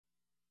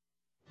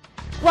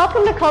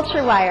Welcome to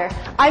Culture Wire.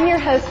 I'm your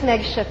host,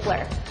 Meg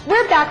Schiffler.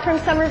 We're back from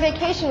summer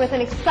vacation with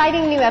an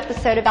exciting new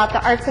episode about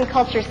the arts and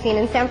culture scene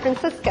in San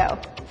Francisco.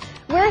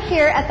 We're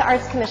here at the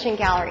Arts Commission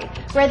Gallery,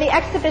 where the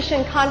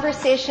exhibition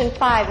Conversation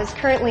 5 is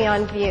currently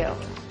on view.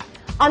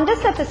 On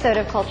this episode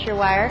of Culture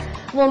Wire,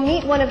 we'll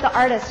meet one of the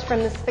artists from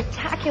the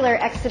spectacular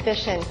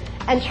exhibition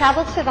and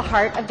travel to the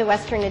heart of the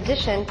Western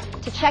Addition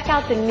to check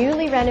out the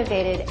newly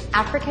renovated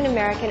African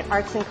American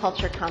Arts and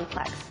Culture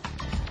Complex.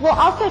 We'll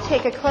also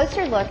take a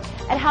closer look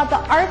at how the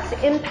arts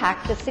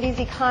impact the city's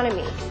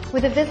economy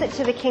with a visit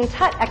to the King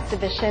Tut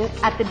exhibition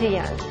at the De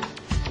Young.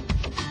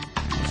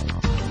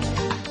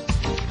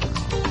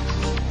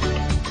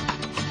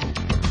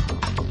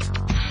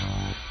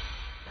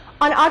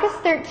 On August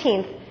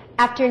 13th,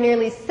 after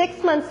nearly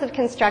 6 months of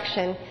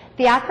construction,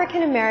 the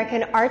African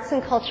American Arts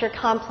and Culture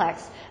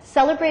Complex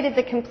celebrated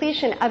the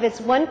completion of its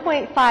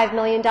 $1.5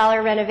 million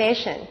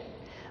renovation.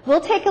 We'll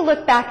take a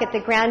look back at the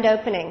grand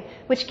opening,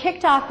 which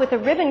kicked off with a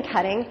ribbon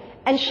cutting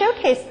and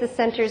showcased the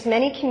center's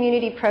many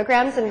community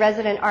programs and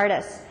resident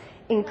artists,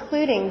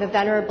 including the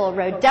venerable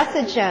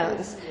Rhodessa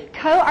Jones,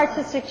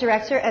 co-artistic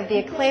director of the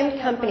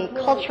acclaimed company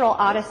Cultural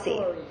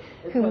Odyssey,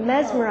 who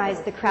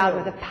mesmerized the crowd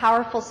with a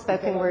powerful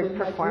spoken word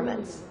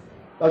performance.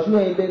 Because you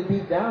ain't been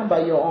beat down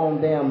by your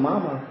own damn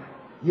mama.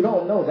 You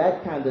don't know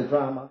that kind of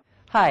drama.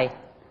 Hi.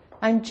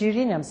 I'm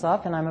Judy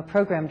Nemtsov, and I'm a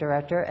program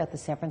director at the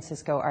San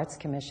Francisco Arts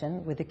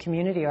Commission with the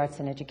Community Arts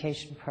and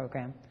Education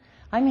Program.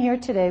 I'm here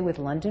today with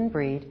London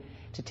Breed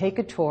to take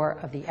a tour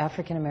of the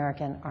African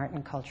American Art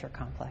and Culture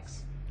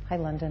Complex. Hi,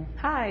 London.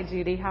 Hi,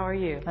 Judy. How are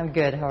you? I'm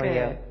good. How are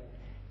you?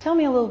 Tell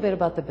me a little bit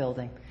about the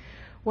building.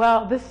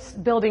 Well, this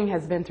building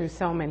has been through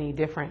so many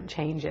different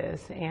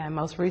changes, and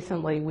most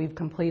recently we've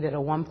completed a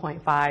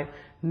 $1.5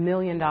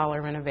 million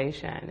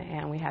renovation,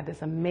 and we had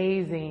this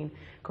amazing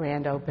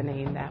grand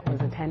opening that was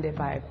attended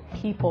by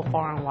people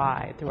far and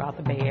wide throughout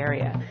the Bay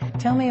Area.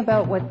 Tell me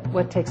about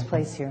what takes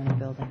place here in the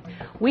building.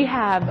 We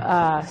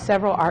have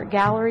several art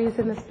galleries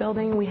in this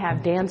building. We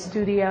have dance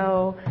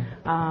studio.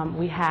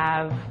 We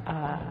have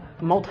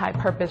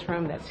multi-purpose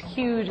room that's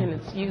huge and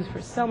it's used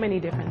for so many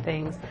different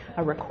things.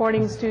 A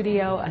recording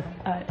studio, an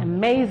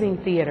amazing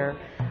theater.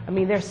 I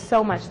mean, there's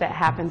so much that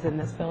happens in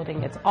this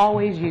building. It's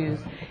always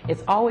used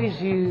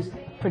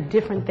for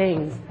different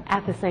things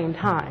at the same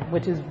time,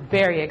 which is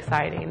very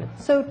exciting.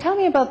 So tell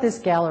me about this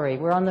gallery.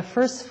 We're on the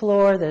first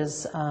floor.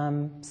 There's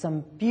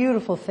some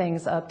beautiful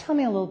things up. Tell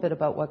me a little bit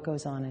about what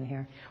goes on in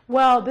here.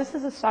 Well, this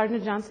is a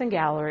Sergeant Johnson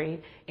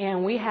gallery,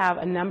 and we have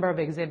a number of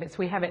exhibits.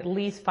 We have at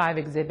least 5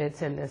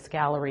 exhibits in this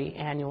gallery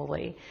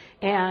annually.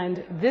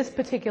 And this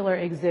particular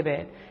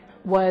exhibit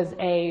was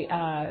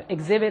a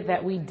exhibit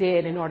that we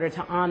did in order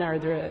to honor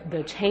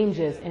the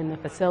changes in the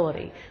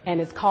facility.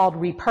 And it's called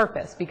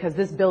Repurpose because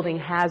this building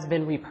has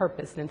been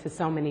repurposed into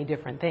so many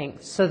different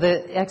things. So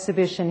the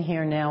exhibition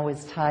here now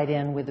is tied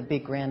in with the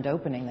big grand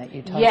opening that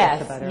you talked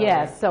about earlier.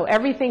 Yes. So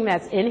everything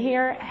that's in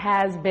here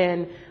has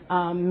been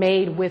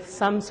made with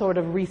some sort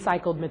of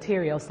recycled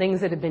materials,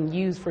 things that have been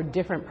used for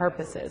different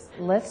purposes.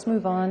 Let's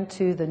move on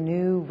to the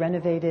new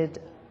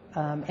renovated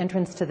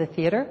entrance to the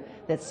theater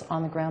that's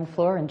on the ground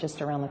floor and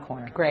just around the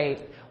corner. Great.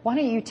 Why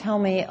don't you tell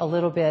me a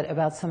little bit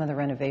about some of the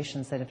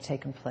renovations that have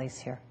taken place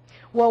here?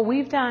 Well,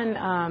 we've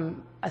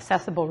done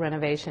accessible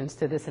renovations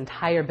to this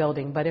entire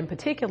building, but in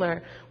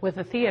particular with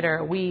the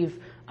theater, we've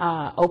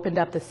opened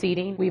up the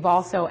seating. We've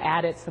also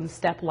added some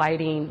step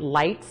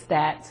lights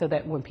so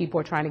that when people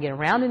are trying to get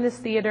around in this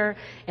theater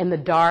in the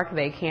dark,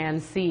 they can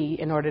see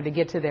in order to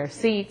get to their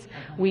seats.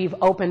 We've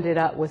opened it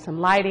up with some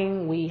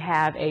lighting. We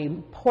have a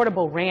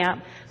portable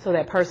ramp so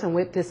that person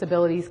with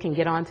disabilities can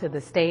get onto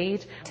the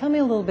stage. Tell me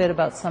a little bit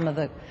about some of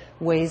the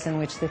ways in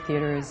which the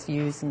theater is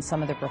used and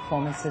some of the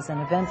performances and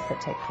events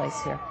that take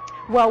place here.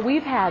 Well,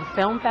 we've had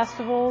film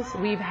festivals,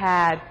 we've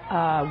had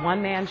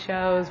one-man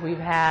shows, we've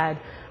had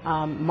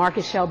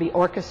Marcus Shelby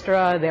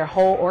Orchestra. Their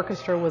whole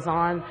orchestra was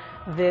on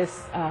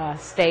this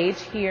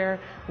stage here.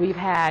 We've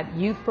had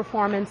youth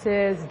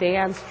performances,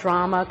 dance,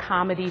 drama,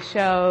 comedy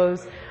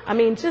shows. I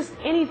mean, just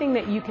anything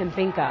that you can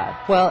think of.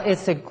 Well,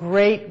 it's a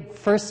great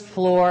first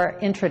floor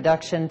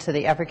introduction to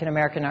the African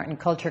American Art and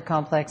Culture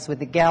Complex with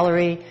the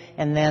gallery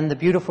and then the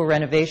beautiful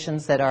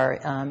renovations that are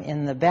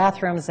in the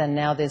bathrooms and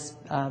now this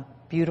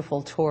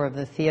beautiful tour of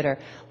the theater.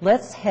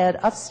 Let's head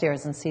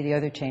upstairs and see the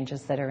other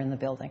changes that are in the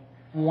building.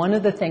 One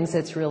of the things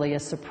that's really a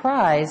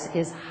surprise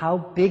is how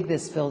big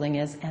this building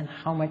is and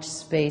how much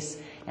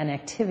space and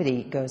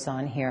activity goes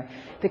on here.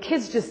 The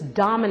kids just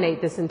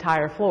dominate this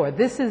entire floor.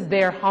 This is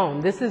their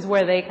home. This is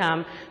where they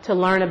come to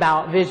learn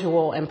about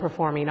visual and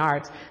performing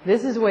arts.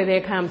 This is where they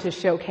come to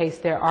showcase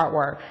their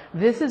artwork.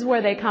 This is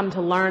where they come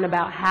to learn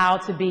about how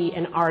to be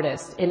an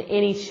artist in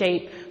any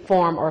shape,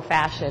 form or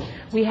fashion.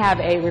 We have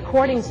a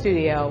recording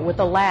studio with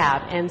a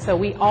lab, and so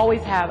we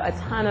always have a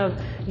ton of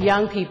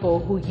young people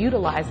who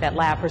utilize that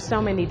lab for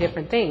so many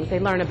different things. They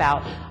learn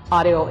about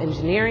audio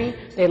engineering,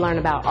 they learn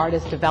about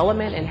artist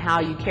development and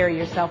how you carry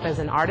yourself as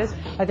an artist.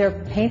 Are there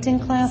painting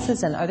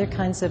classes and other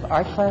kinds of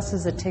art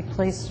classes that take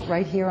place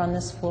right here on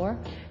this floor?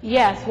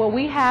 Yes, well,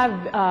 we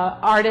have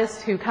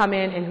artists who come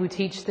in and who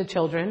teach the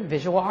children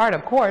visual art,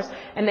 of course,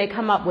 and they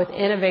come up with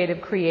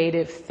innovative,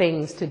 creative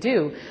things to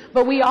do.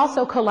 But we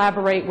also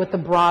collaborate with the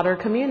broader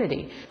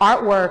community.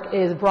 Artwork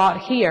is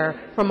brought here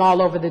from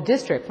all over the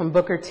district, from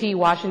Booker T.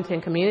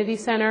 Washington Community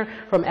Center,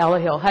 from Ella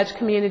Hill Hutch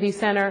Community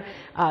Center.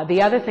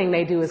 The other thing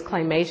they do is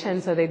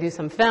claymation, so they do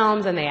some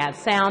films and they add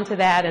sound to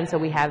that, and so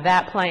we have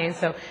that playing.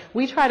 So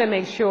we try to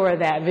make sure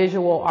that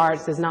visual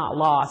arts is not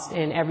lost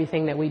in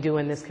everything that we do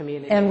in this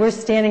community. And we're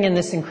standing in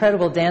this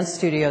incredible dance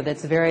studio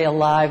that's very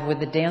alive with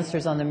the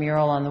dancers on the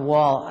mural on the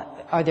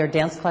wall. Are there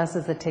dance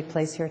classes that take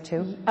place here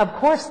too? Of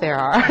course there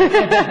are.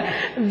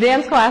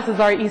 Dance classes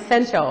are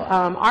essential.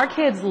 Our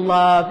kids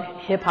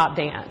love hip-hop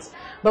dance,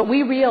 but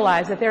we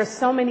realize that there are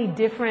so many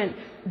different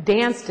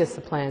dance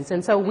disciplines,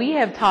 and so we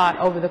have taught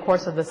over the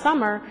course of the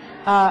summer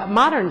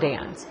modern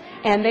dance.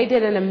 And they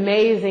did an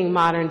amazing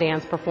modern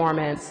dance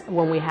performance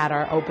when we had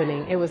our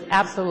opening. It was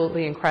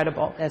absolutely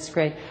incredible. That's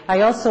great.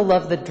 I also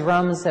love the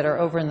drums that are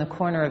over in the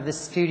corner of the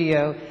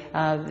studio.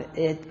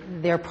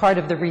 They're part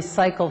of the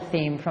recycle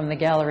theme from the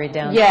gallery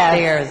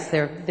downstairs.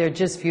 Yes. They're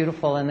just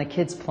beautiful, and the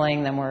kids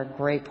playing them were a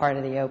great part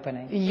of the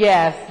opening.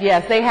 Yes,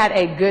 yes, they had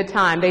a good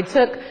time. They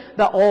took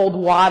the old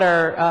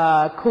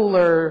water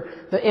cooler,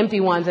 the empty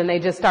ones, and they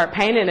just start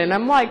painting, and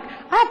I'm like,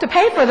 I have to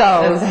pay for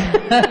those.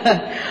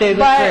 They look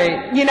but,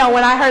 great. You know,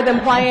 when I heard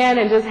them playing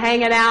and just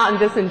hanging out and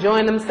just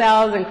enjoying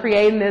themselves and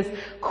creating this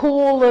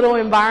cool little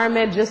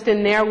environment just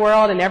in their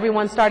world, and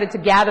everyone started to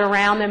gather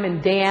around them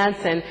and dance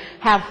and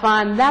have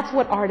fun, that's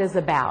what art is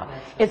about.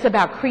 It's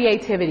about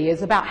creativity.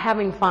 It's about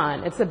having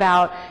fun. It's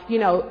about, you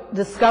know,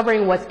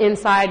 discovering what's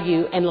inside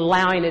you and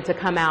allowing it to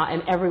come out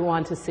and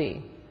everyone to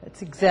see.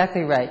 That's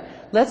exactly right.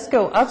 Let's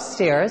go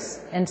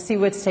upstairs and see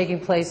what's taking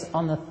place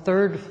on the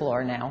third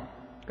floor now.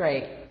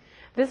 Great.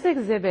 This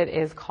exhibit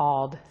is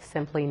called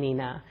Simply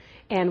Nina.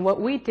 And what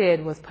we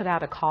did was put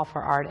out a call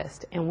for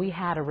artists, and we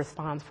had a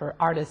response for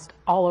artists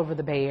all over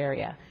the Bay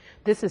Area.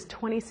 This is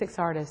 26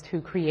 artists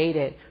who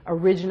created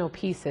original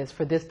pieces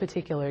for this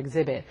particular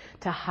exhibit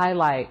to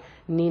highlight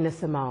Nina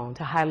Simone,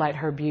 to highlight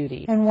her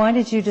beauty. And why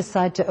did you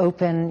decide to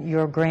open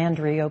your grand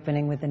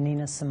reopening with the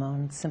Nina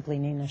Simone, Simply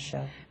Nina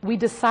show? We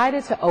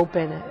decided to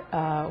open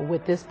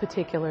with this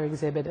particular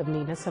exhibit of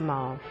Nina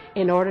Simone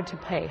in order to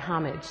pay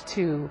homage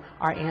to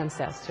our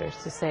ancestors,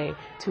 to say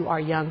to our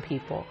young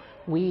people,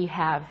 we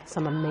have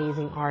some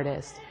amazing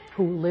artists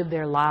who live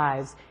their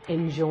lives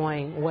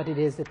enjoying what it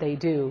is that they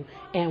do.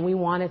 And we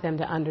wanted them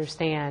to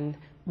understand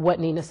what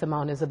Nina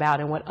Simone is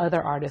about and what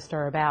other artists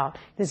are about.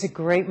 There's a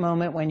great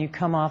moment when you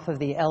come off of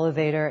the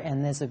elevator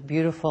and there's a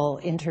beautiful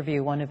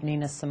interview, one of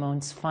Nina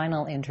Simone's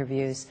final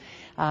interviews.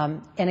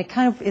 And it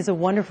kind of is a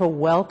wonderful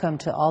welcome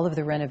to all of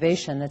the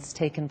renovation that's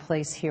taken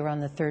place here on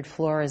the third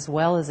floor, as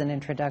well as an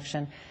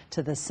introduction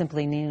to the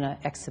Simply Nina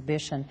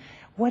exhibition.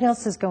 What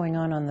else is going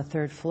on the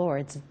third floor?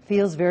 It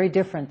feels very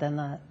different than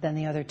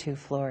the other two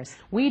floors.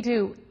 We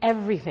do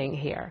everything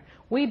here.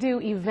 We do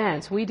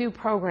events, we do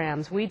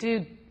programs, we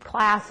do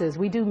classes,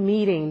 we do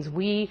meetings.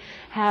 We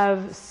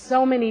have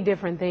so many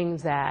different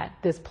things that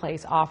this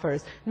place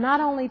offers,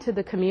 not only to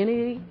the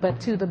community, but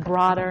to the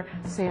broader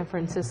San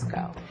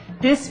Francisco.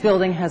 This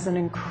building has an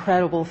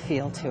incredible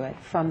feel to it,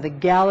 from the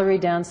gallery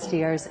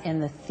downstairs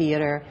and the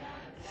theater,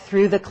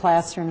 through the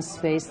classroom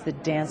space, the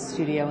dance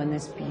studio, and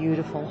this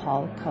beautiful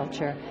hall of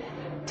culture.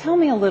 Tell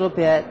me a little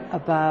bit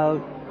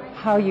about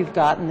how you've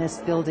gotten this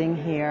building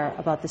here,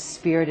 about the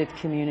spirited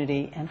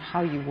community, and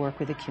how you work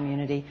with the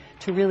community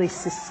to really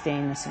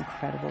sustain this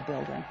incredible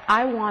building.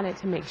 I wanted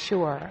to make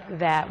sure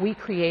that we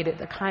created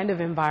the kind of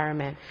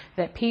environment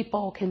that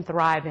people can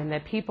thrive in,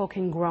 that people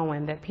can grow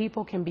in, that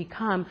people can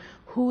become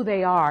who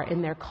they are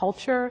in their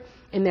culture,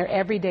 in their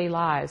everyday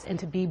lives, and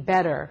to be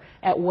better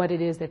at what it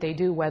is that they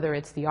do, whether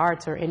it's the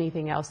arts or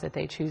anything else that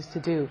they choose to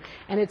do.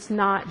 And it's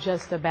not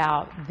just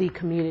about the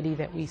community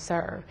that we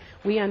serve.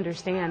 We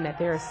understand that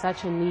there is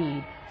such a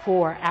need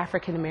for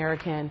African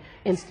American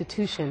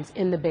institutions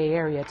in the Bay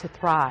Area to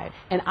thrive.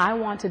 And I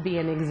want to be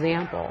an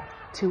example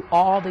to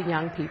all the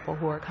young people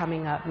who are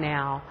coming up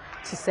now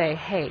to say,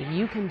 hey,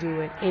 you can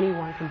do it,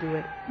 anyone can do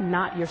it.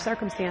 Not your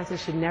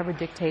circumstances should never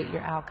dictate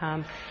your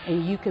outcome,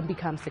 and you can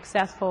become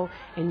successful,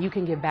 and you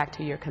can give back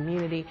to your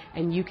community,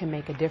 and you can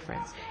make a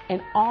difference.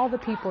 And all the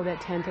people that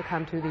tend to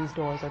come through these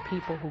doors are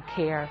people who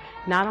care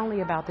not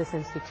only about this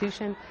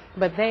institution,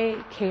 but they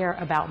care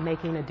about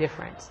making a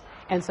difference.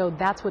 And so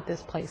that's what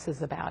this place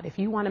is about. If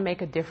you want to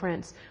make a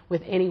difference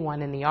with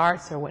anyone in the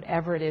arts or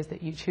whatever it is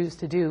that you choose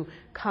to do,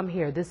 come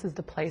here. This is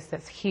the place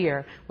that's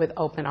here with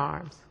open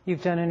arms.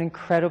 You've done an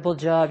incredible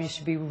job. You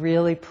should be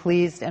really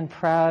pleased and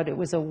proud. It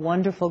was a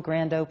wonderful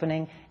grand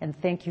opening, and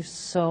thank you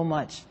so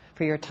much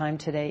for your time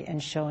today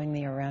and showing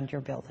me around your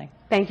building.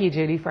 Thank you,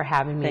 Judy, for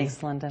having me.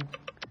 Thanks, London.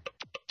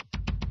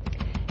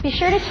 Be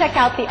sure to check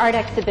out the art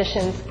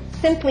exhibitions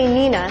Simply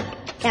Nina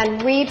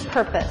and Read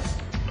Purpose,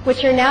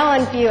 which are now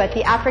on view at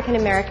the African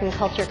American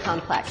Culture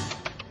Complex.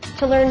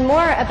 To learn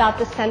more about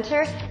the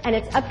center and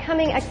its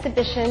upcoming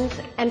exhibitions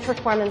and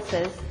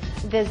performances,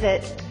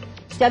 visit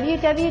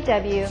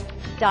www.aacc.org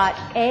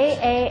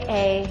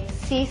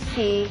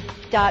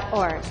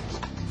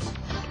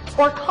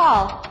or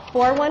call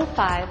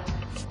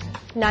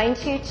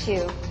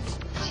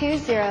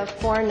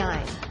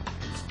 415-922-2049.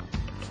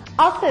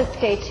 Also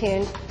stay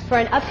tuned for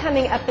an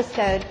upcoming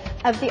episode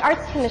of the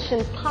Arts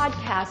Commission's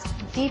podcast,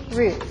 Deep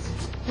Roots,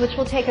 which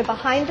will take a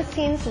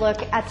behind-the-scenes look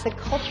at the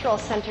Cultural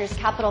Center's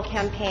capital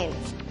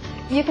campaigns.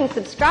 You can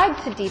subscribe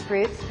to Deep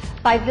Roots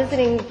by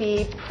visiting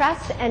the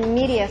Press and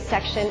Media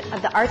section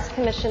of the Arts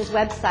Commission's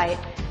website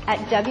at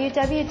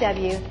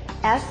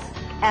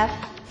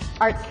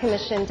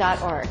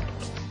www.sfartscommission.org.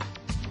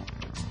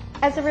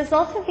 As a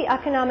result of the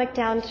economic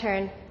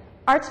downturn,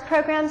 arts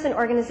programs and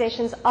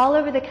organizations all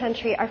over the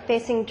country are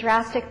facing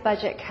drastic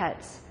budget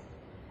cuts.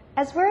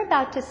 As we're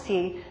about to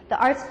see, the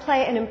arts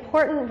play an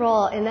important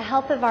role in the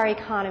health of our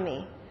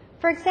economy.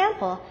 For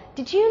example,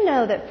 did you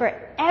know that for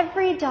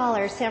every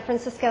dollar San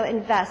Francisco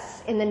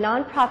invests in the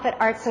nonprofit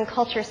arts and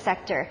culture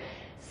sector,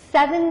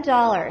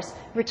 $7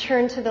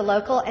 return to the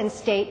local and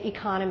state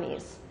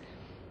economies?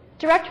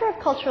 Director of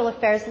Cultural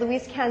Affairs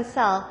Luis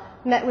Cancel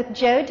met with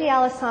Joe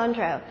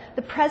D'Alessandro,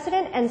 the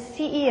president and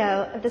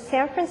CEO of the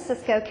San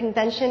Francisco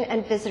Convention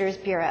and Visitors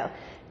Bureau,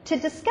 to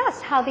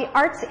discuss how the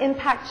arts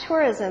impact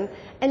tourism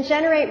and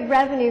generate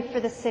revenue for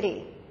the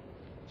city.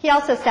 He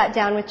also sat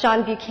down with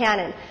John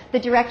Buchanan, the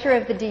director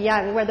of the De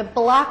Young, where the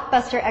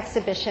blockbuster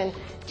exhibition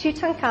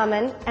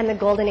Tutankhamun and the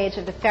Golden Age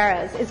of the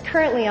Pharaohs is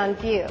currently on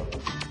view.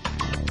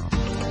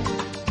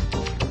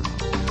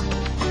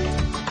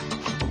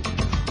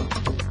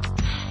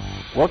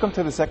 Welcome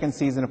to the second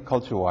season of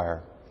Culture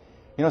Wire.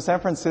 You know, San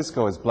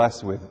Francisco is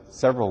blessed with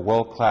several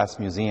world-class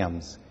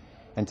museums,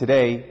 and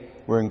today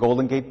we're in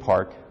Golden Gate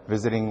Park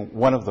visiting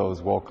one of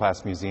those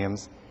world-class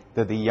museums,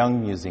 the De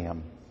Young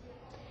Museum.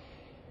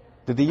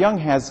 The De Young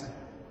has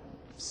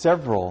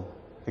several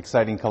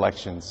exciting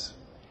collections: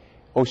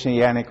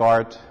 oceanic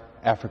art,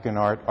 African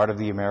art, art of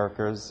the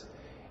Americas,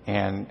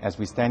 and as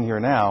we stand here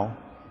now,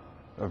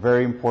 a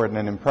very important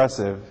and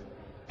impressive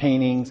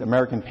paintings,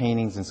 American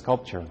paintings and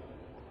sculpture.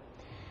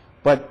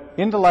 But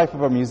in the life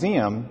of a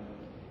museum,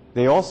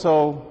 they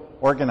also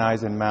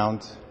organize and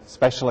mount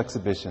special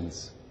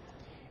exhibitions.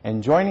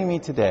 And joining me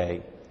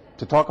today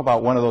to talk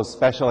about one of those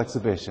special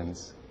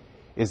exhibitions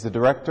is the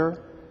director,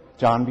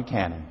 John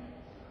Buchanan.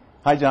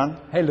 Hi, John.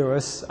 Hey,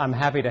 Louis. I'm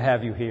happy to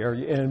have you here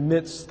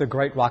amidst the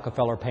great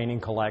Rockefeller painting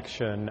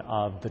collection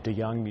of the De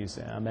Young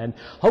Museum, and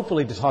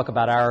hopefully to talk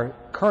about our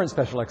current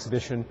special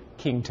exhibition,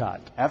 King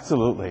Tut.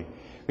 Absolutely.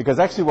 Because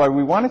actually what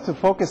we wanted to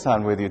focus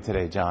on with you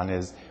today, John,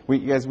 is,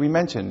 as we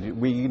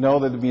mentioned, we know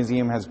that the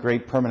museum has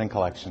great permanent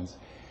collections,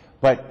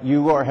 but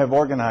you have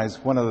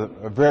organized one of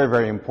a very,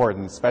 very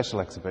important special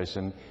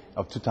exhibition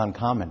of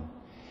Tutankhamun.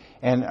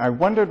 And I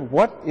wondered,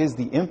 what is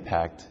the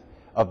impact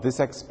of this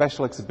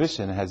special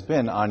exhibition has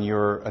been on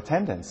your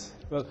attendance?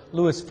 Well,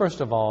 Louis, first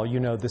of all, you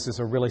know this is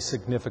a really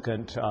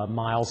significant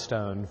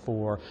milestone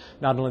for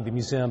not only the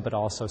museum but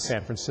also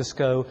San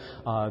Francisco.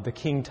 The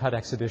King Tut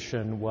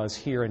exhibition was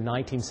here in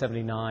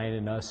 1979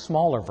 in a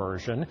smaller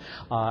version.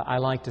 I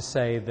like to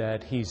say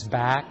that he's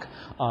back,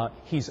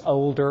 he's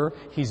older,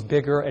 he's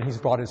bigger, and he's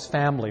brought his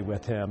family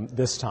with him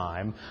this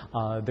time.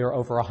 There are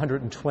over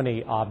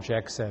 120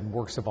 objects and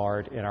works of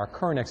art in our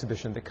current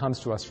exhibition that comes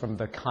to us from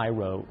the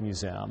Cairo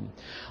Museum.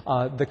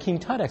 The King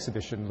Tut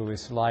exhibition,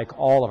 Louis, like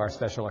all of our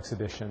special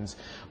exhibitions,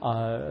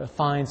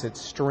 finds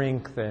its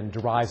strength and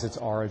derives its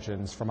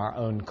origins from our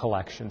own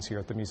collections here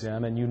at the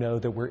museum. And you know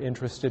that we're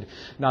interested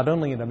not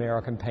only in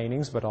American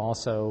paintings but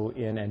also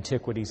in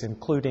antiquities,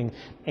 including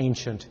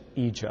ancient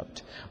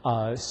Egypt.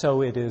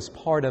 So it is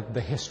part of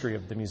the history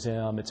of the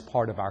museum, it's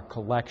part of our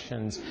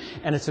collections,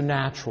 and it's a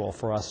natural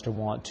for us to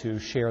want to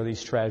share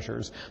these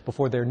treasures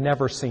before they're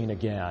never seen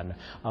again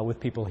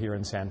with people here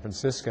in San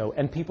Francisco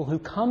and people who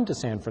come to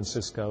San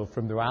Francisco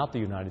from throughout the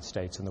United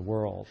States and the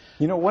world.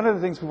 You know, one of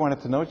the things we wanted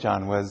to know,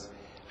 John, was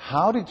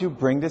how did you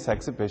bring this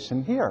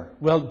exhibition here?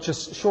 Well,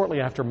 just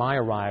shortly after my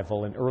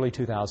arrival in early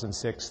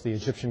 2006, the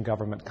Egyptian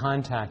government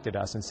contacted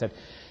us and said,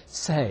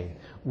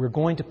 we're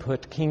going to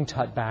put King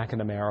Tut back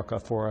in America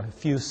for a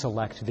few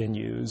select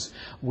venues.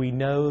 We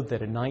know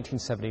that in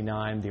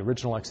 1979 the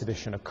original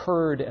exhibition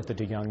occurred at the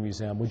De Young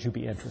Museum. Would you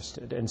be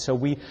interested? And so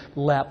we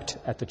leapt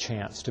at the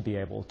chance to be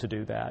able to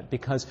do that,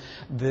 because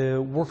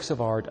the works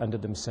of art unto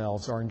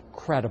themselves are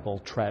incredible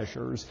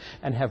treasures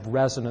and have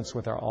resonance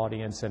with our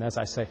audience. And as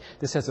I say,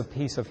 this has a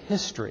piece of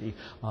history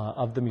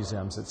of the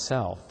museums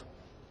itself.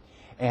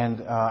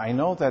 And I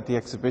know that the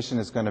exhibition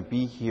is going to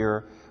be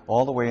here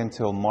all the way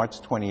until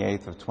March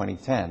 28th of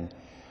 2010.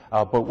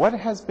 But what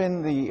has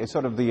been the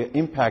sort of the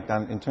impact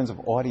in terms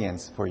of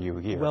audience for you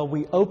here? Well,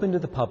 we opened to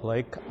the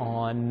public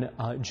on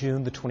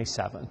June the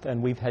 27th,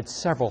 and we've had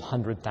several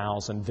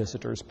 100,000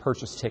 visitors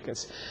purchase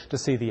tickets to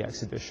see the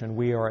exhibition.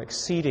 We are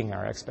exceeding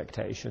our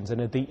expectations, and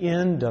at the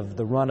end of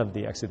the run of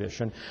the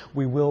exhibition,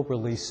 we will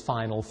release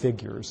final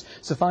figures.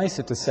 Suffice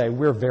it to say,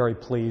 we're very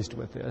pleased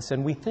with this,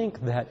 and we think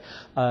that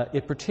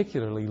it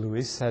particularly,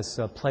 Luis, has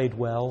played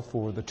well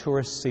for the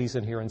tourist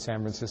season here in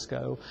San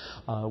Francisco.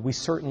 We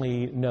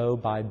certainly know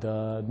by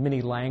the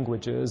many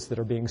languages that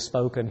are being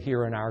spoken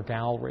here in our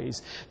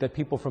galleries that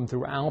people from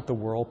throughout the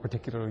world,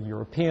 particularly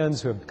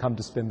Europeans who have come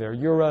to spend their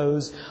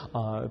Euros,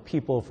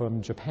 people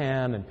from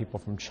Japan and people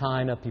from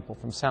China, people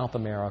from South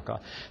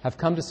America, have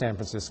come to San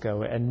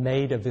Francisco and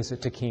made a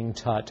visit to King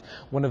Tut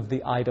one of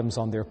the items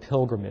on their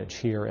pilgrimage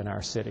here in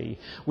our city.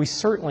 We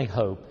certainly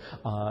hope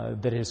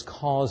that it has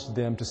caused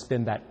them to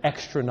spend that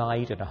extra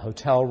night in a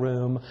hotel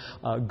room,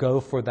 go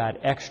for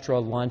that extra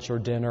lunch or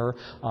dinner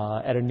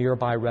at a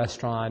nearby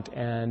restaurant,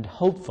 and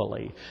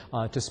hopefully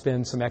to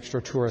spend some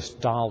extra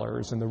tourist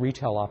dollars in the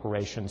retail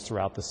operations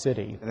throughout the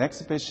city. An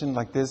exhibition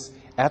like this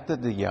at the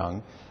De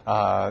Young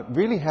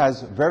really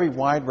has very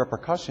wide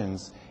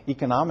repercussions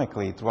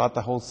economically throughout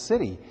the whole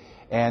city.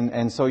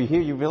 And so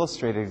here you've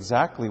illustrated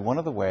exactly one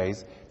of the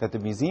ways that the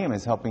museum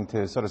is helping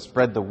to sort of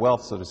spread the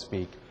wealth, so to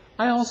speak.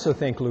 I also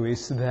think,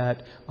 Luis,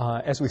 that,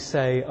 as we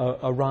say,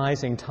 a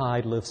rising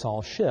tide lifts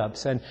all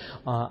ships. And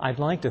I'd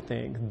like to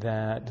think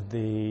that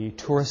the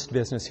tourist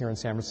business here in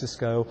San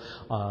Francisco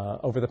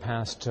over the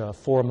past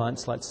 4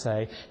 months, let's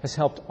say, has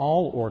helped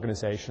all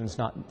organizations,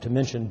 not to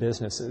mention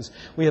businesses.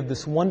 We have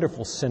this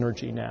wonderful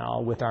synergy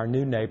now with our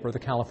new neighbor, the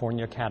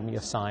California Academy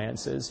of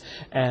Sciences.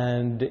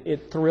 And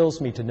it thrills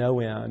me to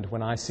no end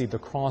when I see the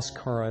cross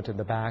current and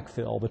the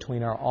backfill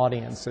between our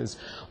audiences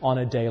on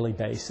a daily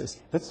basis.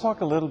 Let's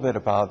talk a little bit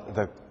about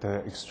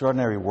the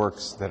extraordinary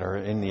works that are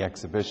in the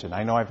exhibition.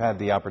 I know I've had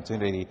the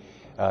opportunity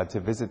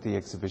to visit the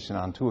exhibition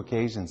on 2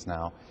 occasions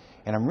now,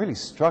 and I'm really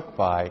struck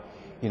by,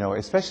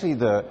 especially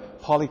the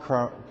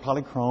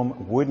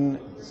polychrome wooden,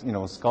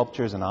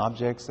 sculptures and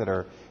objects that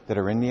are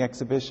in the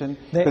exhibition.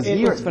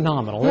 It's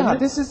phenomenal. Yeah,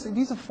 isn't it?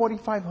 these are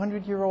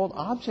 4,500-year-old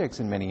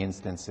objects in many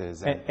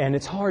instances. And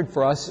it's hard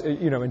for us,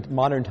 in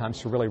modern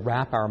times to really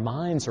wrap our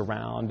minds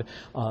around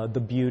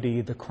the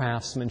beauty, the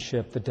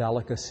craftsmanship, the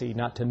delicacy,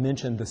 not to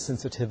mention the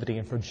sensitivity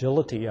and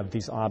fragility of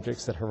these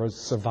objects that have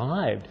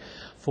survived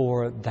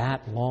for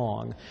that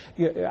long.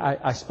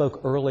 I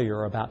spoke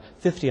earlier about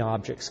 50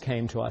 objects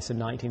came to us in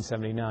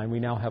 1979. We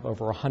now have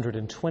over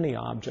 120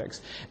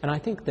 objects. And I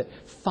think that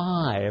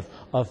 5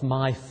 of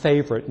my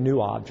favorite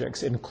new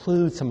objects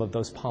include some of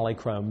those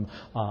polychrome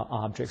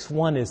objects.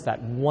 One is that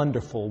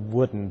wonderful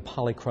wooden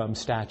polychrome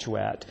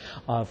statuette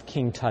of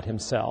King Tut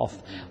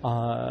himself.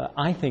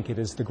 I think it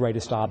is the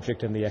greatest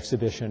object in the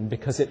exhibition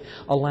because it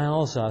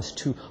allows us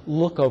to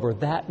look over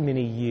that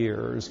many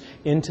years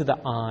into the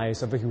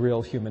eyes of a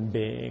real human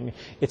being.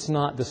 It's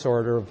not the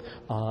sort of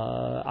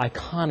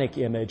iconic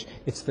image,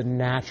 it's the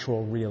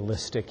natural,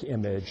 realistic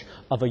image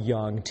of a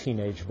young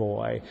teenage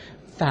boy.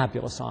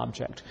 Fabulous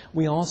object.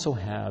 We also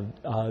have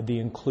the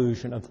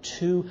inclusion of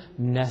 2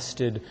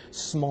 nested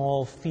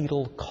small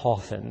fetal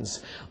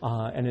coffins,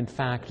 and in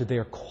fact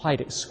they're quite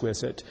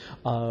exquisite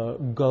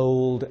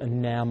gold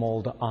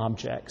enameled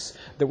objects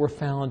that were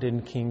found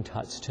in King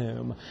Tut's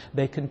tomb.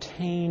 They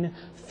contain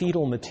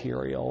fetal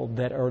material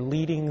that are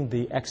leading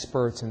the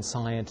experts and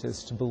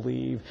scientists to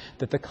believe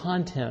that the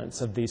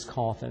contents of these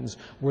coffins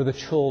were the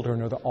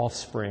children or the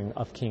offspring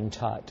of King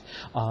Tut.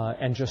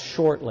 And just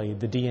shortly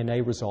the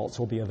DNA results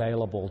will be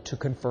available to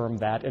confirm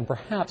that and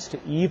perhaps to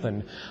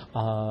even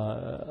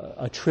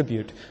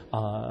attribute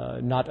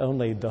not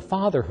only the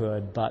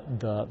fatherhood but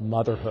the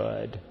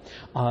motherhood.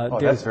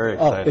 That's very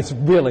exciting. It's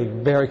really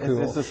very cool.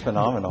 This is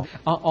phenomenal.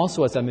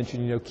 Also, as I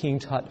mentioned, King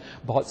Tut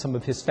brought some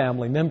of his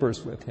family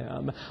members with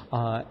him,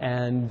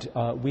 and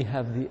we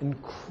have the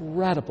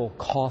incredible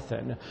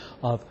coffin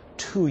of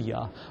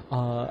Tuya,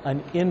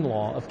 an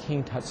in-law of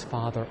King Tut's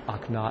father,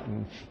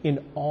 Akhenaten,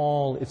 in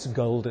all its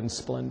golden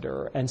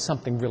splendor, and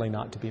something really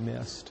not to be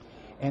missed.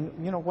 And,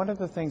 one of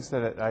the things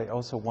that I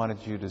also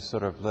wanted you to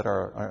sort of let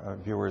our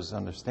viewers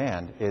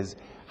understand is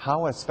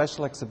how a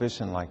special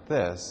exhibition like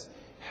this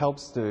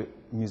helps the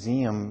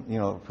museum,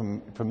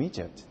 from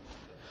Egypt.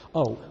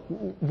 Oh,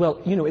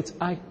 well, it's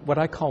what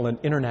I call an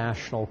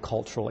international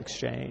cultural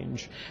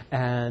exchange.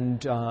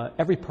 And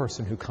every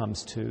person who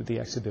comes to the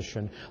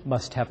exhibition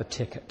must have a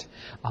ticket.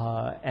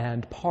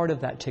 And part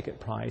of that ticket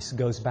price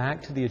goes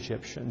back to the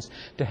Egyptians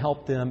to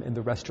help them in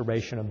the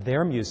restoration of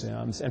their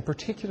museums, and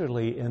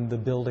particularly in the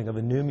building of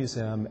a new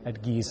museum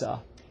at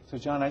Giza. So,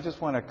 John, I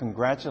just want to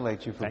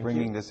congratulate you for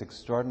bringing this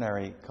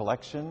extraordinary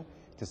collection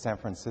to San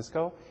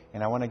Francisco.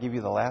 And I want to give you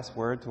the last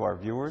word to our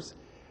viewers.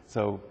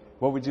 So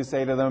what would you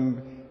say to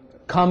them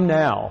come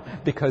now,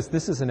 because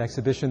this is an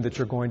exhibition that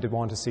you're going to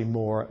want to see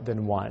more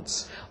than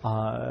once.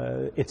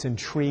 It's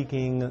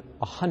intriguing,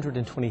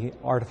 120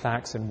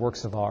 artifacts and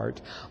works of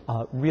art,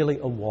 really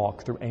a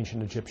walk through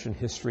ancient Egyptian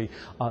history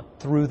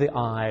through the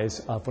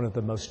eyes of one of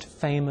the most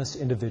famous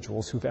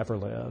individuals who've ever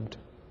lived.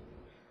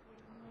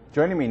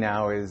 Joining me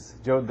now is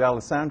Joe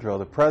D'Alessandro,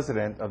 the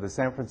president of the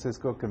San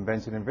Francisco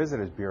Convention and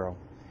Visitors Bureau.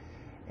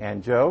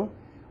 And Joe,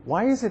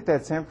 why is it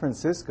that San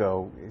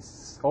Francisco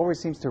always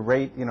seems to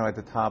rate, at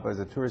the top as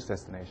a tourist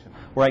destination?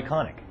 We're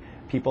iconic.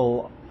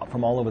 People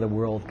from all over the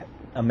world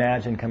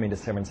imagine coming to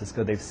San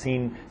Francisco. They've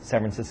seen San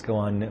Francisco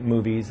on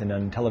movies and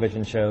on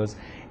television shows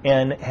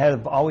and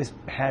have always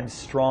had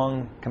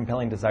strong,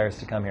 compelling desires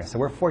to come here. So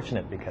we're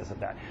fortunate because of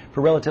that.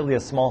 For relatively a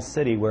small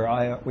city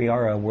where we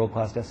are a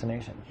world-class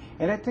destination.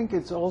 And I think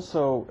it's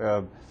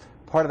also,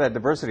 part of that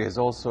diversity has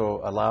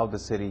also allowed the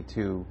city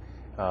to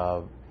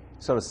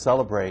sort of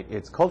celebrate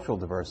its cultural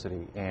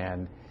diversity.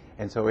 And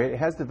so it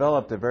has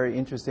developed a very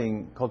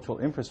interesting cultural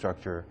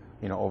infrastructure,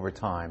 over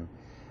time.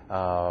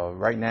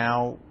 Right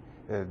now,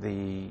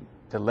 the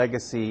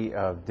legacy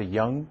of De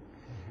Young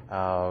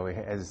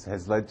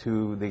has led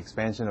to the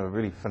expansion of a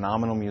really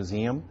phenomenal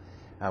museum,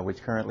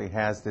 which currently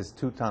has this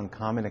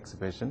Tutankhamun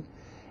exhibition.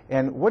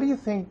 And what do you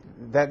think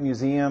that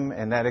museum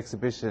and that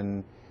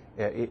exhibition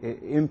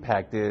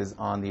impact is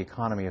on the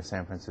economy of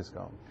San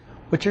Francisco?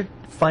 What you're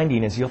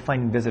finding is you'll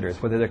find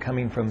visitors, whether they're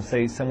coming from,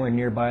 say, somewhere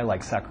nearby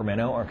like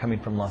Sacramento, or coming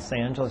from Los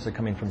Angeles, or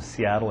coming from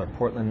Seattle or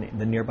Portland,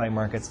 the nearby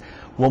markets,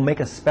 will make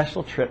a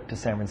special trip to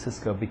San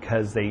Francisco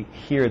because they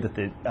hear that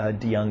the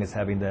De Young is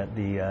having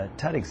the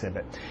Tut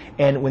exhibit.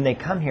 And when they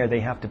come here,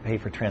 they have to pay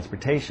for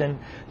transportation,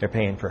 they're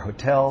paying for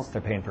hotels, they're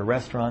paying for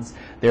restaurants,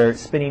 they're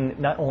spending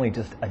not only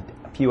just a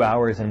few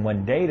hours in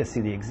one day to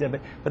see the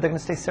exhibit, but they're going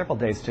to stay several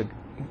days to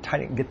try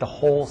to get the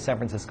whole San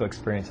Francisco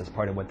experience as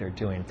part of what they're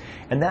doing.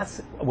 And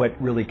that's what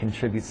really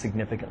contributes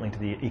significantly to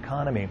the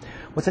economy.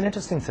 What's an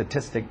interesting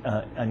statistic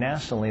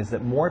nationally is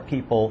that more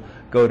people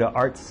go to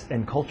arts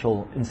and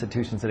cultural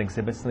institutions and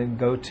exhibits than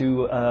go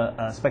to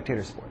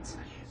spectator sports.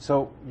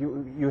 So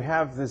you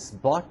have this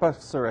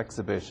blockbuster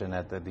exhibition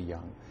at the De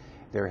Young.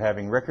 They're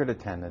having record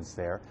attendance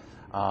there,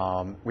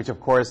 which of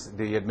course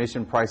the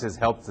admission prices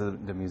help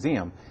the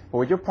museum. But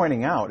what you're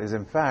pointing out is,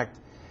 in fact,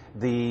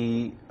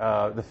 the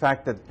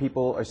fact that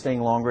people are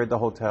staying longer at the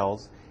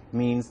hotels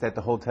means that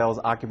the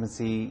hotel's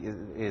occupancy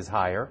is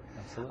higher.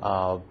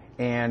 Absolutely.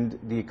 And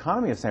the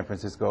economy of San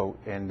Francisco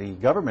and the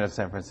government of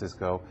San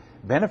Francisco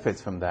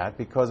benefits from that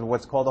because of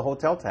what's called the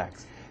hotel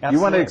tax. Absolutely.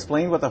 You want to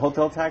explain what the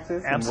hotel tax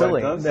is?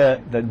 Absolutely. And what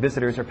it does? The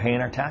visitors are paying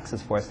our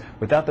taxes for us.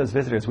 Without those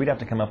visitors, we'd have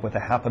to come up with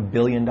 $500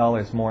 million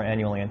more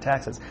annually in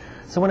taxes.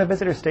 So when a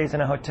visitor stays in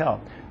a hotel,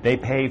 they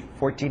pay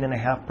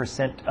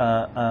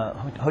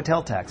 14.5%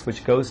 hotel tax,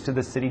 which goes to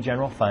the city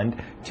general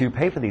fund to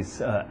pay for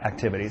these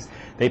activities.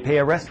 They pay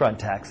a restaurant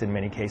tax in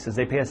many cases.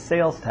 They pay a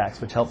sales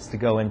tax, which helps to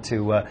go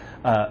into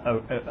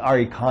our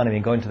economy,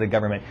 go into the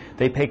government.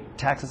 They pay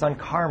taxes on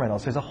car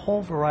rentals. There's a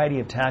whole variety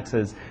of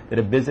taxes that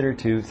a visitor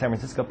to San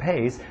Francisco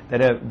pays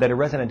that a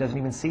resident doesn't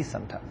even see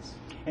sometimes.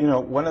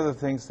 One of the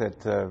things that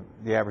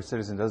the average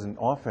citizen doesn't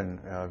often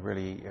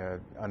really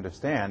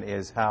understand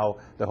is how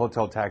the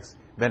hotel tax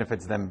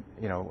benefits them,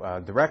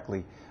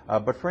 directly.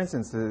 But for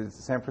instance, the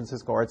San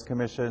Francisco Arts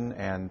Commission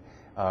and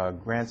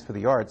Grants for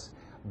the Arts,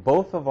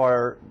 both of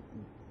our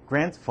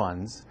grant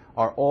funds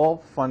are all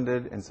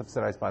funded and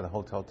subsidized by the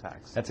hotel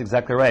tax. That's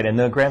exactly right. And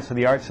the Grants for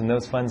the Arts and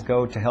those funds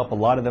go to help a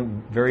lot of the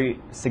very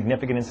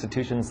significant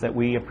institutions that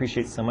we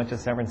appreciate so much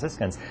as San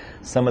Franciscans.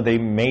 Some of the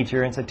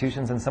major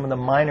institutions and some of the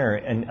minor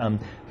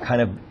and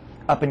kind of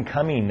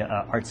up-and-coming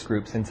arts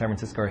groups in San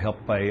Francisco are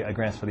helped by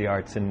Grants for the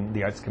Arts and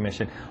the Arts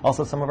Commission.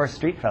 Also, some of our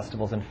street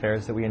festivals and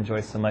fairs that we enjoy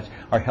so much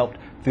are helped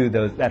through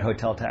that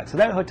hotel tax. So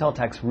that hotel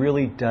tax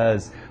really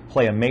does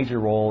play a major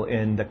role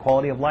in the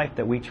quality of life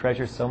that we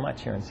treasure so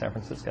much here in San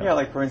Francisco. Yeah,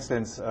 like for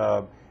instance,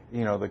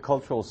 the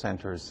cultural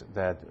centers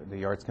that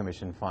the Arts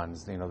Commission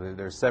funds.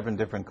 There's 7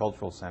 different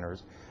cultural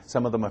centers.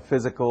 Some of them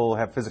are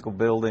have physical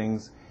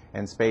buildings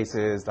and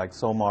spaces like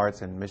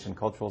SOMARTS and Mission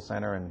Cultural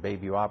Center and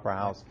Bayview Opera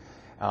House.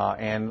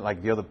 And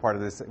like the other part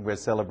of this, we're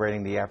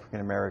celebrating the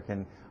African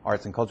American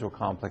Arts and Cultural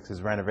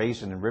Complex's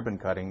renovation and ribbon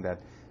cutting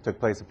that took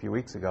place a few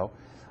weeks ago.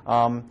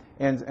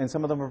 And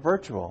some of them are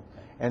virtual.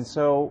 And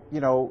so,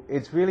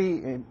 it's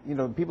really,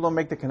 people don't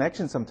make the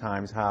connection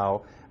sometimes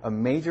how a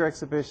major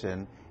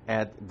exhibition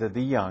at the De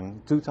Young,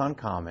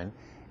 Tutankhamun,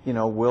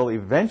 will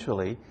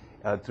eventually,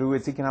 through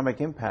its economic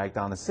impact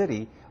on the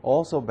city,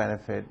 also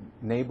benefit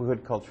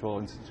neighborhood cultural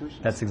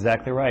institutions. That's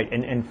exactly right.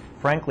 And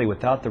frankly,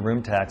 without the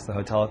room tax, the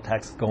hotel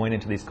tax going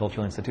into these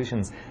cultural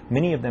institutions,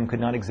 many of them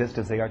could not exist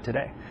as they are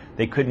today.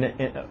 They couldn't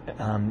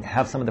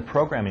have some of the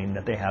programming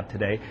that they have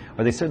today,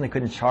 or they certainly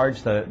couldn't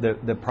charge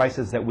the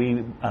prices that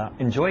we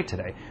enjoy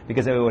today,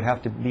 because it would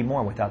have to be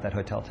more without that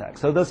hotel tax.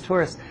 So those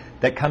tourists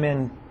that come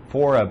in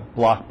for a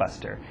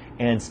blockbuster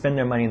and spend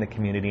their money in the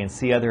community and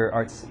see other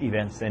arts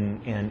events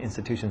and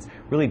institutions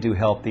really do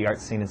help the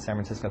arts scene in San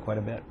Francisco quite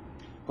a bit.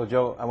 Well,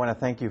 Joe, I want to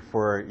thank you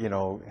for,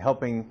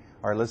 helping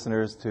our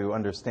listeners to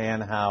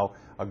understand how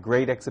a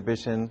great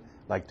exhibition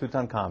like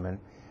Tutankhamun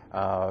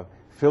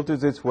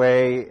filters its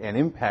way and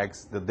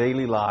impacts the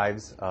daily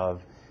lives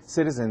of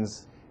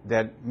citizens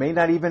that may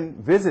not even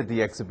visit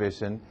the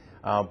exhibition,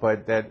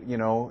 but that,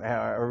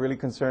 are really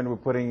concerned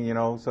with putting,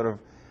 sort of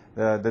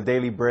the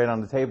daily bread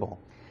on the table.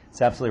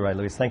 It's absolutely right,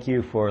 Luis. Thank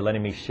you for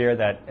letting me share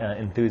that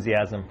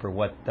enthusiasm for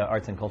what the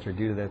arts and culture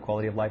do to the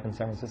quality of life in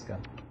San Francisco.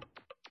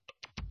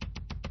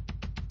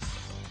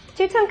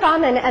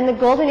 Tutankhamun and the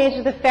Golden Age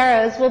of the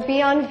Pharaohs will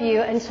be on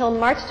view until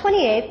March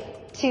 28,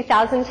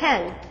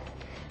 2010.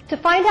 To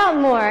find out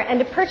more and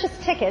to purchase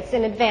tickets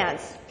in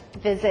advance,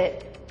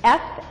 visit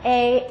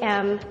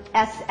famsf.org.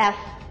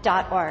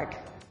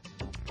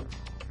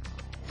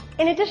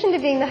 In addition to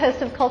being the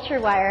host of Culture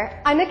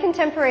Wire, I'm a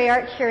contemporary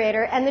art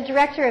curator and the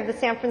director of the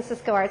San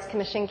Francisco Arts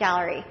Commission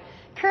Gallery.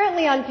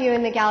 Currently on view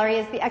in the gallery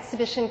is the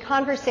exhibition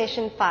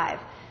Conversation 5,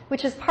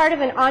 which is part of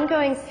an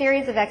ongoing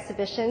series of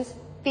exhibitions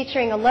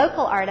featuring a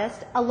local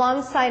artist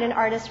alongside an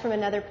artist from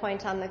another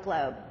point on the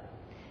globe.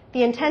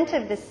 The intent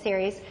of this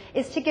series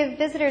is to give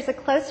visitors a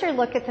closer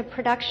look at the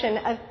production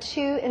of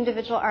two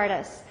individual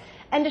artists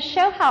and to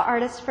show how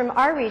artists from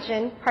our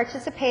region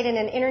participate in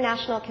an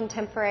international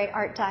contemporary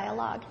art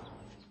dialogue.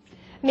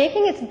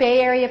 Making its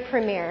Bay Area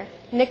premiere,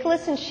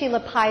 Nicholas and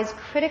Sheila Pye's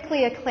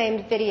critically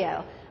acclaimed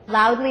video,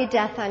 Loudly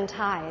Death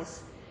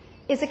Unties,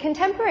 is a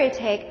contemporary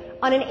take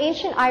on an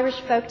ancient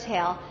Irish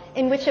folktale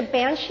in which a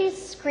banshee's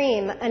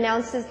scream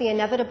announces the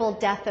inevitable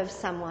death of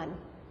someone.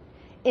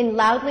 In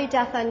Loudly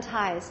Death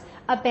Unties,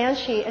 a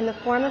banshee in the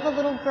form of a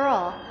little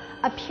girl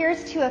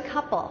appears to a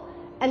couple,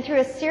 and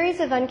through a series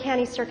of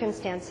uncanny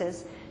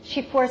circumstances,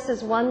 she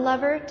forces one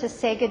lover to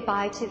say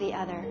goodbye to the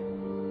other.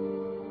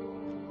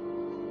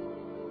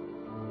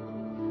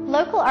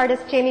 Local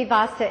artist Jamie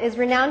Vasa is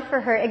renowned for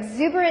her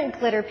exuberant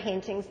glitter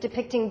paintings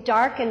depicting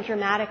dark and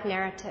dramatic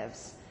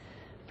narratives.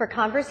 For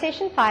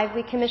Conversation 5,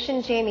 we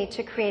commissioned Jamie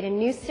to create a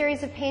new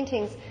series of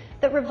paintings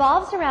that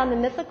revolves around the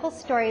mythical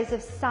stories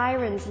of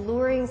sirens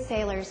luring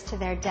sailors to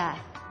their death.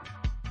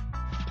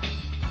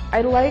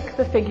 I like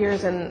the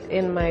figures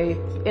in my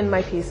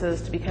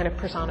pieces to be kind of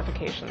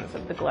personifications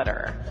of the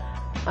glitter.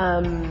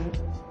 And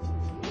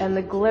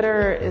the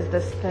glitter is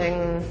this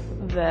thing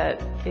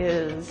that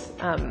is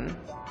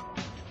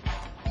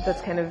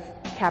that's kind of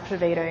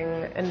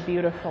captivating and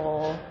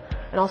beautiful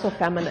and also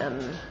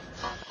feminine.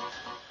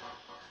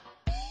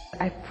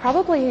 I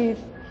probably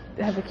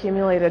have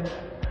accumulated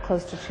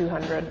close to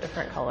 200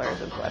 different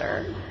colors of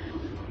glitter.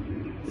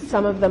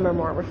 Some of them are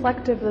more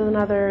reflective than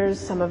others,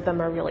 some of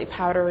them are really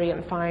powdery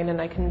and fine,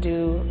 and I can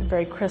do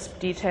very crisp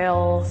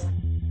details.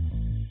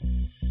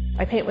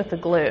 I paint with the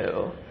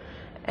glue,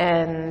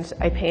 and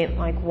I paint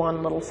like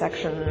one little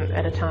section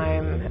at a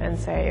time and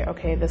say,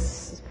 okay,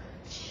 this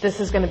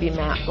is going to be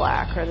matte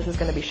black, or this is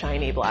going to be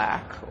shiny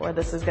black, or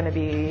this is going to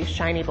be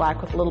shiny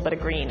black with a little bit of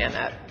green in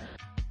it.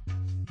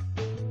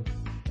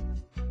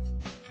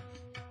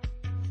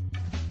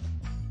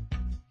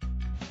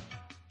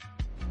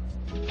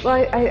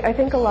 Well, I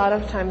think a lot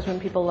of times when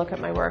people look at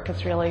my work,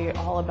 it's really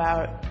all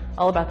about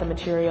the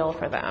material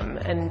for them,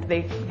 and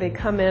they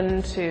come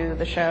into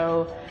the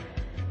show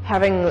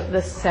having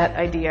this set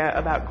idea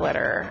about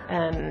glitter,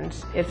 and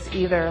it's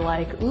either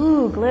like,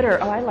 ooh, glitter,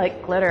 oh, I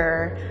like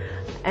glitter,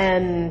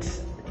 and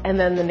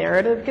then the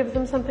narrative gives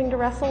them something to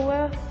wrestle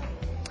with,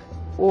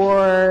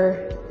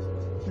 or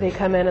they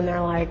come in and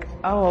they're like,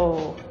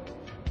 oh,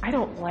 I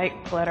don't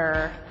like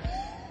glitter,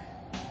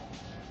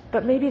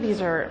 but maybe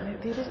these are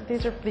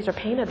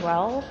painted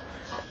well.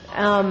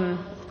 I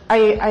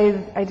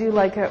do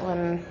like it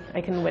when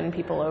I can win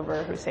people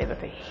over who say that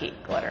they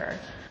hate glitter.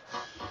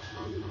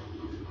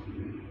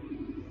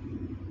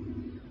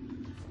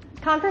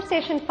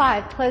 Conversation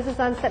 5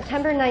 closes on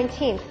September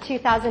 19th,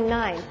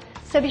 2009,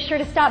 so be sure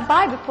to stop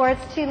by before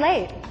it's too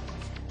late.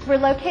 We're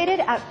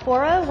located at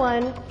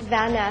 401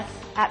 Van Ness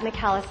at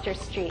McAllister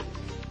Street,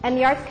 and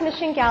the Arts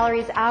Commission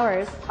Gallery's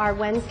hours are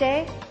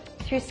Wednesday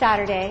through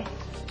Saturday,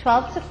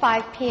 12 to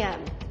 5 p.m.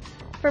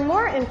 For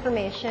more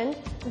information,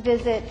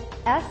 visit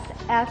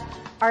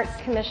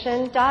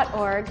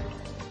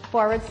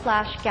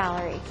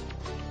sfartscommission.org/gallery.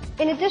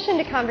 In addition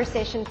to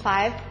Conversation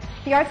 5,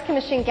 the Arts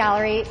Commission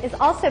Gallery is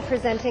also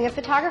presenting a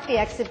photography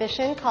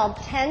exhibition called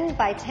 10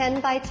 by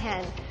 10 by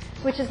 10,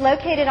 which is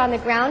located on the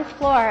ground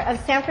floor of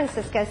San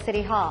Francisco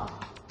City Hall.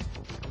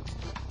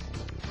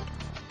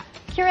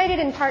 Curated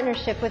in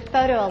partnership with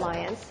Photo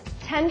Alliance,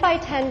 10 by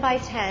 10 by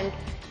 10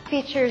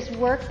 features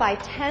work by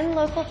 10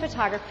 local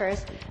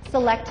photographers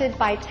selected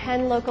by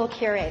 10 local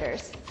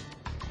curators.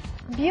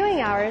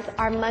 Viewing hours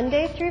are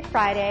Monday through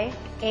Friday,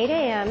 8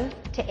 a.m.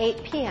 to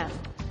 8 p.m.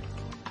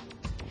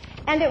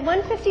 And at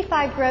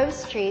 155 Grove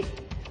Street,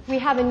 we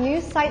have a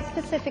new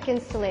site-specific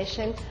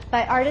installation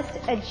by artist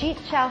Ajit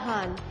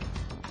Chauhan.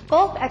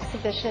 Both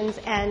exhibitions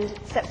end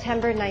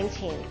September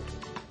 19th.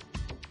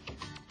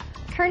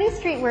 Kearny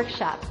Street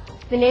Workshop,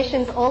 the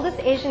nation's oldest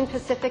Asian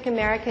Pacific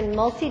American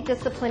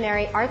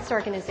multidisciplinary arts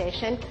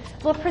organization,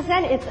 will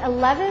present its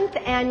 11th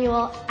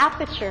annual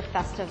Aperture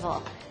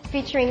Festival,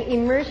 featuring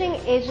emerging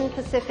Asian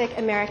Pacific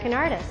American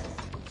artists.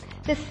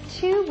 This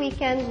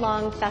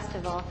 2-weekend-long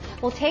festival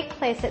will take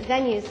place at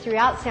venues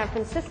throughout San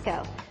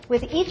Francisco,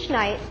 with each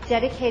night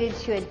dedicated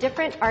to a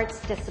different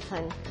arts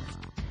discipline.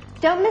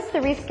 Don't miss the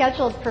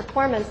rescheduled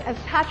performance of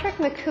Patrick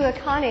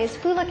Makuakane's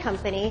Hula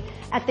Company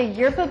at the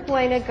Yerba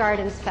Buena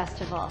Gardens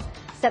Festival,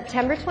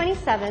 September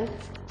 27th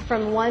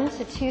from 1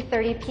 to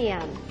 2:30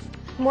 p.m.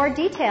 More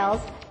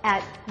details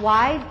at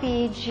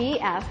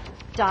ybgf.org.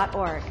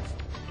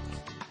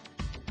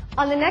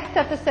 On the next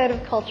episode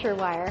of Culture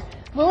Wire,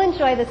 we'll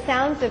enjoy the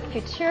sounds of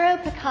Futuro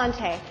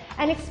Picante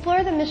and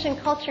explore the Mission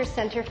Culture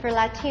Center for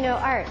Latino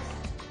Arts.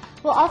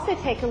 We'll also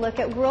take a look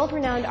at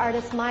world-renowned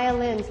artist Maya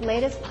Lin's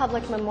latest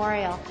public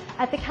memorial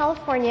at the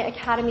California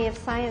Academy of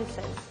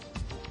Sciences.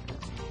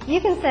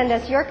 You can send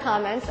us your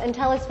comments and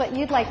tell us what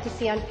you'd like to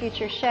see on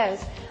future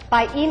shows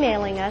by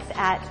emailing us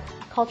at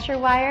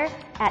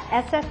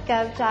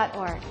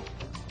culturewire@sfgov.org.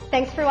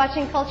 Thanks for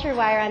watching Culture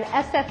Wire on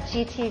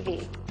SFG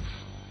TV.